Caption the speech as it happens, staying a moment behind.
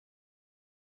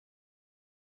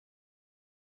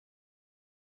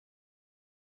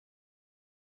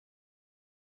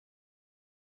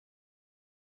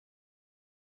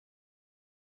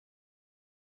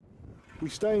We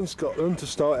stay in Scotland to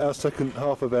start our second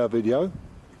half of our video,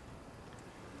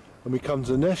 and we come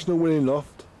to the national winning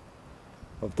loft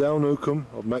of Newcombe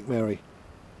of McMurray.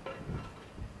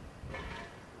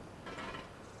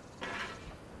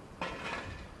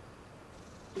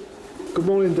 Good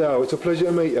morning, Dale. It's a pleasure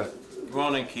to meet you. Good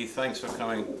morning, Keith. Thanks for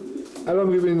coming. How long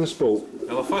have you been in the sport?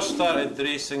 Well, I first started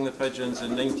racing the pigeons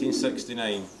in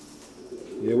 1969.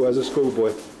 Yeah, well, as a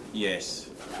schoolboy. Yes.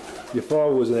 Your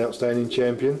father was an outstanding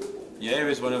champion. Yeah, he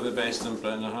was one of the best in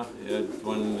Britain. He had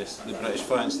won the British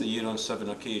Fancy of the Year on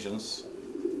 7 occasions.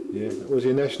 Yeah. Was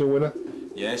he a national winner?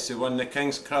 Yes, he won the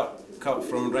King's Cup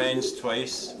from Rennes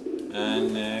twice,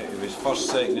 and he was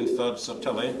first, second and third Sir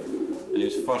Tilly, and he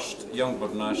was first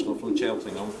Youngbird National from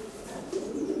Cheltenham.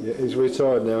 Yeah, he's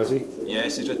retired now, is he?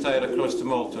 Yes, he's retired across to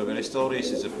Mott, where he still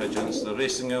races the pigeons. They're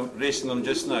racing them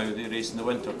just now. They race in the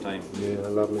winter time. Yeah,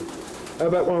 lovely. How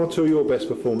about one or two of your best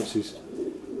performances?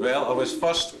 Well, I was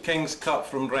first King's Cup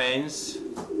from Rennes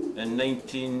in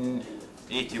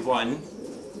 1981,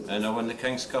 and I won the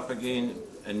King's Cup again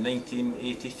in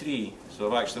 1983. So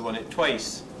I've actually won it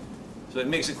twice. So it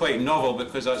makes it quite novel,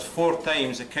 because that's 4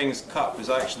 times the King's Cup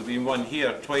has actually been won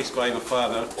here, twice by my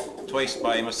father, twice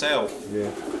by myself.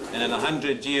 Yeah. And in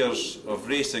 100 years of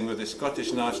racing with the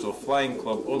Scottish National Flying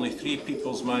Club, only 3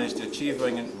 people's managed to achieve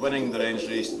winning the Rennes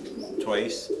race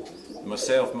twice.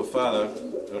 Myself, my father,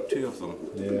 there are 2 of them.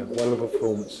 Yeah, wonderful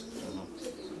performance.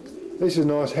 This is a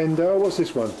nice hen, Dale. What's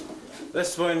this one?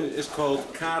 This one is called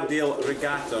Cardale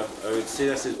Regatta. I would say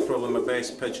this is probably my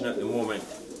best pigeon at the moment.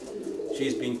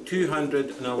 She's been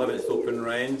 211th Open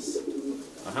Rennes,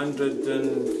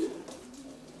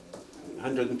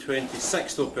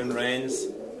 126th Open Rennes,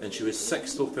 and she was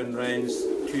 6th Open Rennes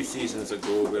 2 seasons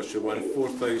ago, where she won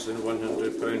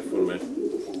 £4,100 for me.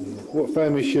 What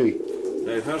family is she?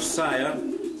 Now, her sire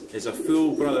is a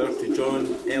full brother to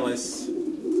John Ellis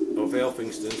of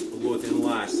Elphingston's Lothian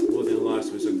Lass. Lothian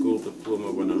Lass was a gold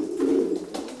diploma winner.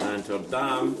 And her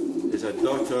dam is a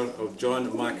daughter of John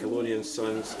McAloney's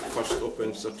son's first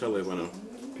Open Sir Tilly winner.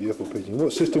 Beautiful pigeon.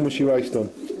 What system was she raced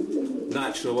on?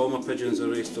 Natural. All my pigeons are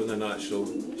raced on the natural.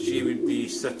 She would be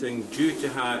sitting due to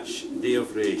hatch day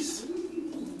of race.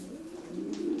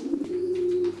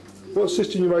 What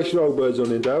system you race your old birds on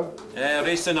then, Dale?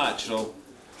 Race the natural.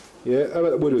 Yeah, how about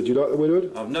the Woodwood? Do you like the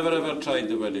Woodwood? I've never ever tried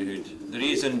the Widowhood. The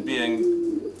reason being,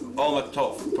 all my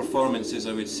top performances,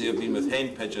 I would say, have been with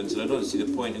hen pigeons, and I don't see the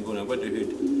point in going to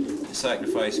Widowhood to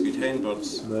sacrifice good hen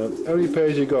birds. No. How many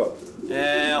pairs you got?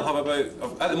 I'll have about,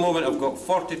 at the moment I've got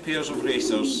 40 pairs of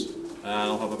racers, and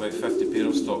I'll have about 50 pairs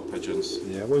of stock pigeons.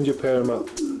 Yeah, when do you pair them up?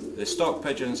 The stock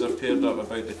pigeons are paired up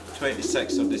about the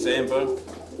 26th of December,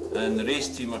 and the race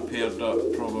team are paired up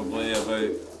probably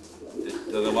about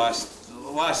the last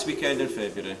weekend in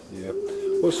February. Yeah.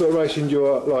 What sort of racing do you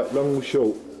like, long or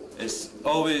short? It's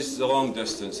always the long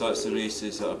distance. That's the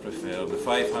races that I prefer. The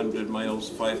 500 miles,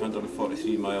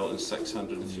 543 mile and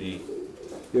 603.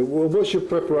 Yeah, well, what's your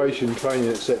preparation, training,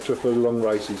 etc. for the long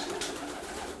races?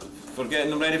 For getting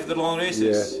them ready for the long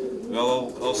races? Yeah.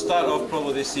 Well, I'll start off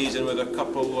probably this season with a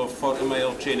couple of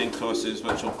 40-mile training crosses,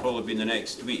 which will probably be in the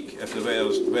next week if the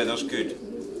weather's good.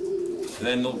 And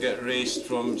then they'll get raced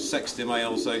from 60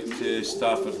 miles out to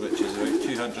Stafford, which is about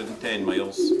 210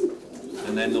 miles.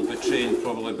 And then they'll be trained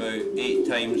probably about 8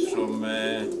 times from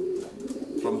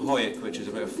Hoyt, which is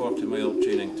about a 40-mile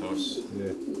training toss.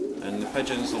 Yeah. And the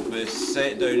pigeons will be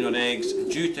set down on eggs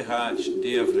due to hatch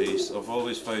day of race. I've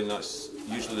always found that's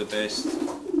usually the best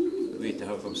way to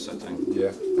have them sitting.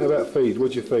 Yeah. How about feed?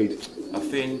 What do you feed? I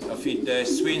feed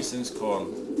Swainson's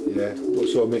corn. Yeah. What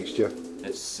sort of mixture?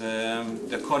 It's the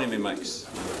economy mix.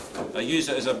 I use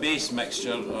it as a base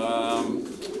mixture. I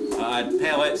add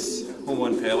pellets,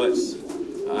 home-on pellets.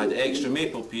 I add extra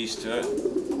maple peas to it.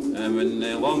 And when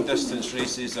the long distance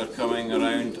races are coming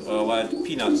around, I'll add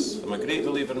peanuts. I'm a great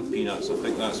believer in peanuts. I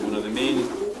think that's one of the main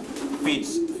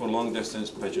feeds for long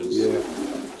distance pigeons. Yeah. Do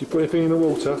you put anything in the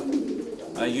water?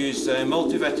 I use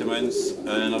multivitamins,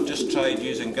 and I've just tried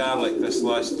using garlic this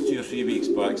last 2 or 3 weeks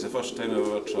back. It's the first time I've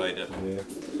ever tried it. Yeah.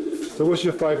 So what's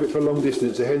your favourite for long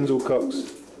distance, the hens or cocks?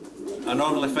 I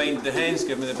normally find the hens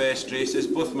give me the best races.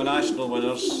 Both my national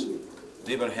winners,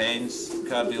 they were hens.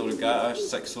 Cardale Regatta,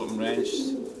 6th Open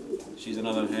Rennes. She's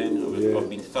another hen. I've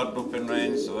been 3rd Open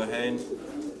Rennes of a hen.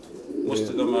 Most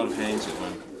of them are hens that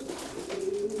win.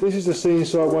 This is the scene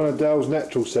inside one of Dale's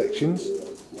natural sections.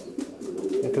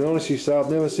 I can honestly say I've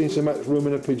never seen so much room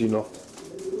in a pigeon loft.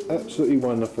 Absolutely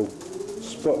wonderful.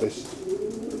 Spotless.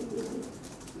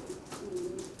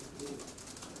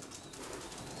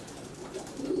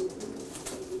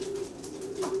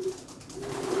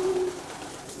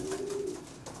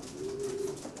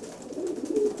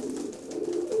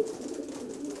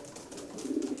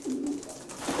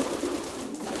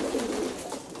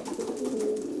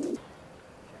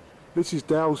 This is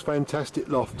Dale's fantastic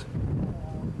loft.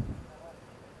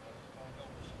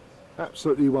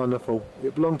 Absolutely wonderful.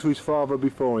 It belonged to his father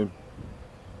before him.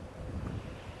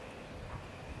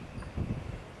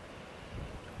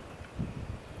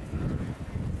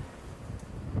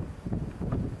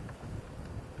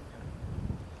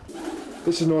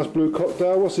 This is a nice blue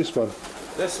cocktail. What's this one?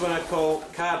 This one I call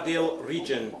Cardale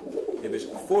Region. It was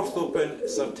 4th Open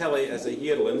Sartilli as a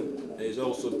yearling. It has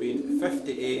also been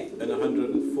 58 and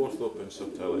 104th Open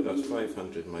Sartilli. That's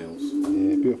 500 miles.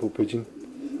 Yeah, beautiful pigeon.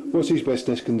 What's his best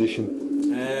nest condition?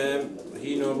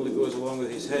 He normally goes along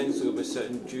with his hen, so he'll be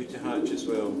sitting due to hatch as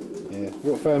well. Yeah.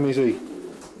 What family is he?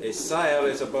 His sire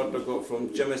is a bird I got from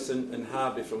Jimison and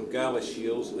Hardy from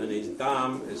Galashiels, and his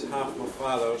dam is half my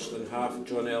father's and half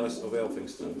John Ellis of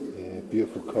Elphingston. Yeah,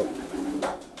 beautiful cock.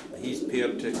 He's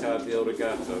paired to Cardale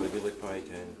Regatta, the Billy Pike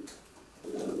hen.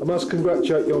 I must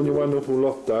congratulate you on your wonderful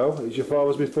loft, Dale. It was your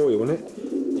father's before you, wasn't it?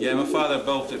 Yeah, my father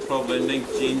built it probably in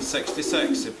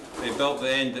 1966. He built the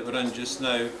end that we're in just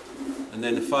now, and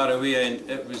then the far away end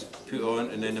it was put on,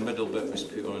 and then the middle bit was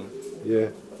put on. Yeah,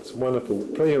 it's wonderful.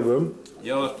 Plenty of room.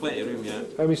 Yeah, there's plenty of room, yeah.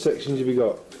 How many sections have you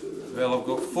got? Well, I've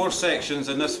got 4 sections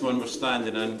in this one we're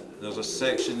standing in. There's a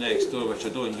section next door which I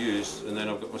don't use, and then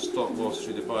I've got my stock loft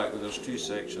through the back where there's 2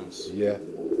 sections. Yeah.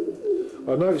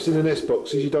 I noticed in the nest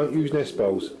boxes you don't use nest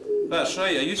bowls. That's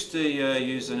right, I used to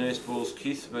use the nest bowls,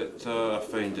 Keith, but I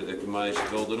found that they can manage to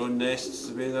build their own nests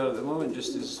the way they're at the moment,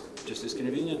 just as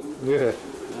convenient. Yeah.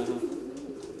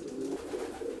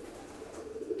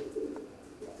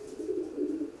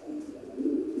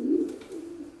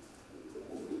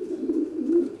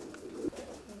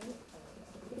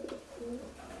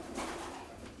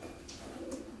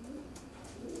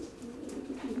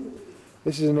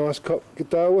 This is a nice cock.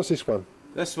 Dale, what's this one?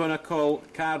 This one I call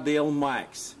Cardale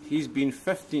Max. He's been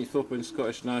 15th Open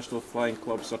Scottish National Flying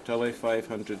Club Sartilli,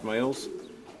 500 miles.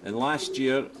 And last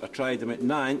year I tried him at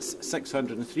Nantes,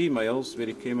 603 miles, where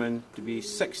he came in to be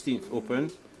 16th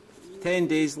Open. 10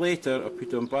 days later I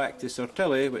put him back to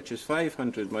Sartilli, which is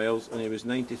 500 miles, and he was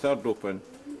 93rd Open.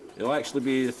 He'll actually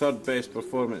be the 3rd best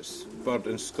performance bird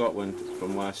in Scotland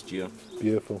from last year.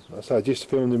 Beautiful. I just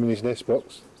filmed him in his nest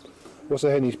box. What's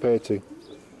the hen he's paired to?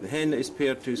 The hen that is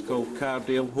paired to is called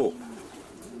Cardale Hope.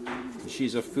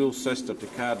 She's a full sister to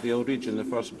Cardale Region, the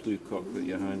first blue cock that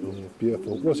you handled. Yeah,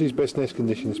 beautiful. What's his best nest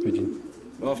conditions, Pigeon?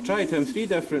 Well, I've tried him 3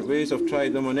 different ways. I've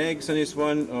tried him on eggs in his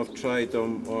one, I've tried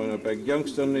him on a big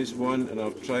youngster in his one, and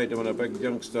I've tried him on a big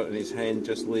youngster and his hen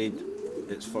just laid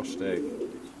its first egg.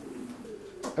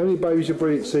 How many babies you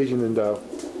breed at season in Dale?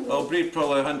 I'll breed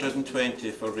probably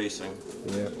 120 for racing.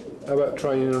 Yeah. How about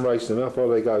training and racing? How far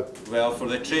do they go? Well, for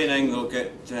the training they'll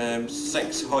get 6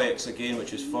 Hoyaks again,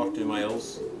 which is 40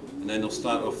 miles, and then they'll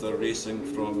start off their racing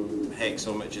from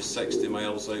Hexham, which is 60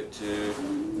 miles, out to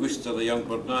Worcester, the Young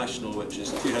Bird National, which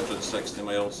is 260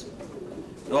 miles.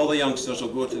 And all the youngsters will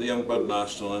go to the Young Bird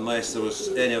National, unless there was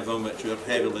any of them which were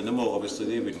heavily in the moat. Obviously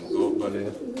they wouldn't go, but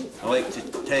Yeah. I like to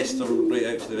test them right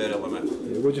out to the very limit.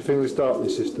 Yeah. What do you think of this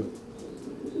darkness system?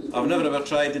 I've never ever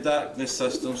tried the darkness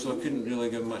system, so I couldn't really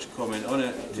give much comment on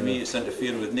it. To me it's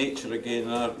interfering with nature again,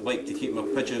 and I like to keep my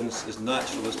pigeons as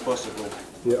natural as possible.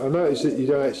 Yeah, I noticed that you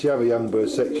don't actually have a young bird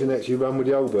section, you actually run with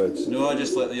the old birds. No, I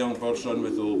just let the young birds run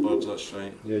with the old birds, that's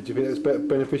right. Yeah, do you think that's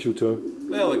beneficial to them?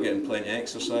 Well, they're getting plenty of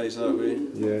exercise that way.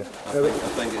 Yeah. I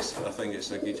think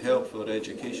it's a good help for their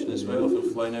education as well, if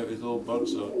they're flying out with old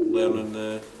birds or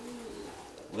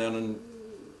learning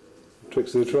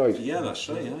Tricks of the trade? Yeah, that's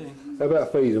right, aye. How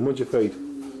about feeding? What do you feed?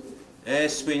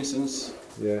 Swainson's,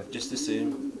 Yeah. just the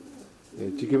same. Yeah.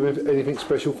 Do you give them anything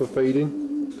special for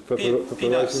feeding? For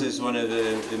Peanuts racing? is one of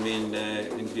the main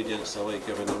ingredients I like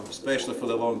giving them, especially for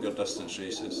the longer distance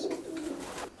races.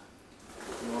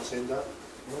 You want to send that?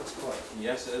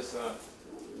 Yes, it is that.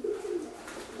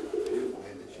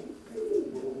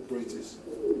 What breed is this?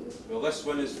 Well, this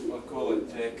one is, I call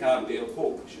it Cardale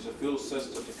Hope. She's a full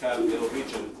sister to Cardale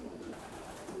Region.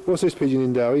 What's this pigeon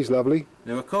in Dow? He's lovely.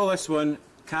 Now I call this one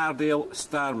Cardale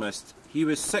Star Mist. He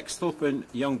was 6th Open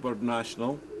Young Bird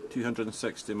National,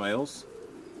 260 miles.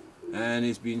 And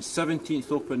he's been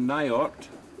 17th Open Niort,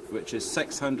 which is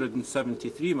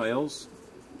 673 miles.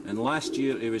 And last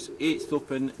year he was 8th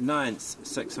Open Nantes,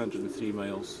 603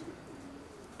 miles.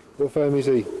 What family is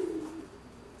he?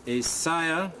 His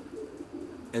sire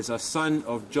is a son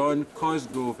of John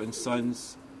Cosgrove and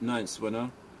Sons, Nantes winner.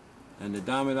 And the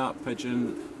dam of that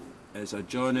pigeon is a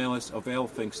John Ellis of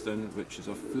Elphingston, which is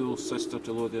a full sister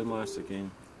to Lothian Lass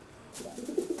again.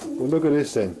 Well, look at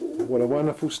this then. What a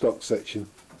wonderful stock section.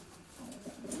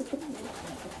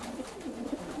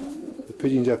 The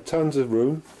pigeons have tons of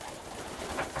room.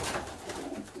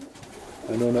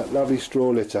 and on that lovely straw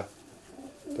litter.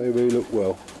 They really look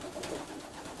well.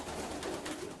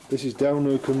 This is Dale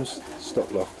Newcombe's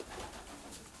stock loft.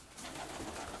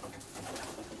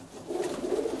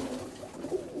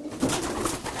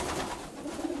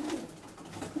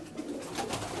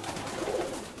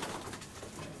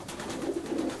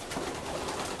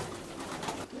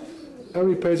 How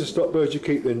many pairs of stock birds do you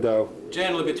keep then, Dale?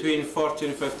 Generally between 40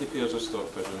 and 50 pairs of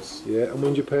stock pigeons. Yeah, and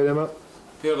when do you pair them up?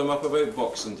 Pair them up about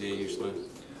Boxing Day usually.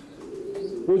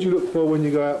 What do you look for when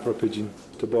you go out for a pigeon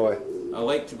to buy? I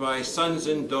like to buy sons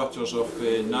and daughters of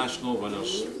national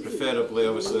winners, preferably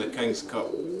obviously the King's Cup.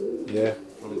 Yeah.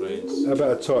 From Rennes. How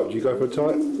about a type? Do you go for a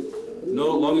type?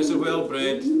 No, as long as they're well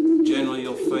bred, generally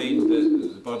you'll find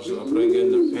that the birds that I bring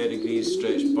in, their pedigrees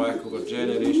stretch back over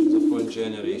generations upon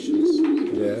generations.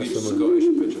 Yeah, good Scottish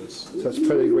pigeons. So that's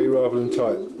pedigree rather than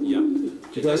type? Yeah.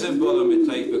 It doesn't bother me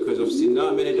type because I've seen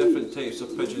that many different types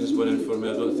of pigeons winning for me.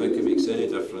 I don't think it makes any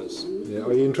difference. Yeah.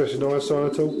 Are you interested in eye sign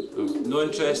at all? I've no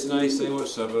interest in eye sign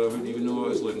whatsoever. I wouldn't even know what I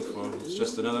was looking for. It's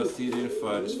just another theory of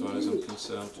fire as far as I'm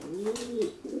concerned.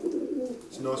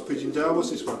 It's a nice pigeon, Dale. What's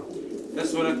this one?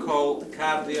 This one I call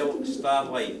Cardinal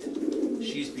Starlight.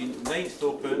 She's been 9th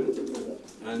open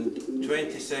and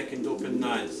 22nd open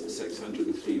now, it's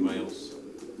 603 miles.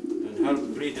 And her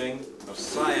breeding, her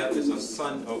sire is a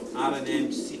son of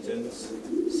R&M Seaton's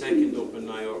 2nd open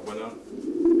Niort winner,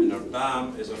 and her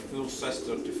dam is a full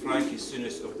sister to Frankie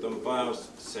Souness of Dunbar's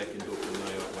 2nd open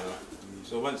Niort winner.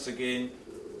 So once again,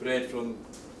 bred from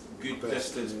good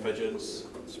distance pigeons.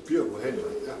 It's a beautiful hen,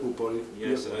 mate. Apple body.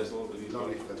 Yes, it is.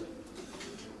 Lovely.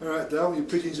 Alright, Dale, your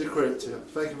pigeons are correct.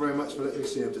 Thank you very much for letting me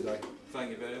see them today. Thank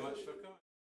you very much for coming.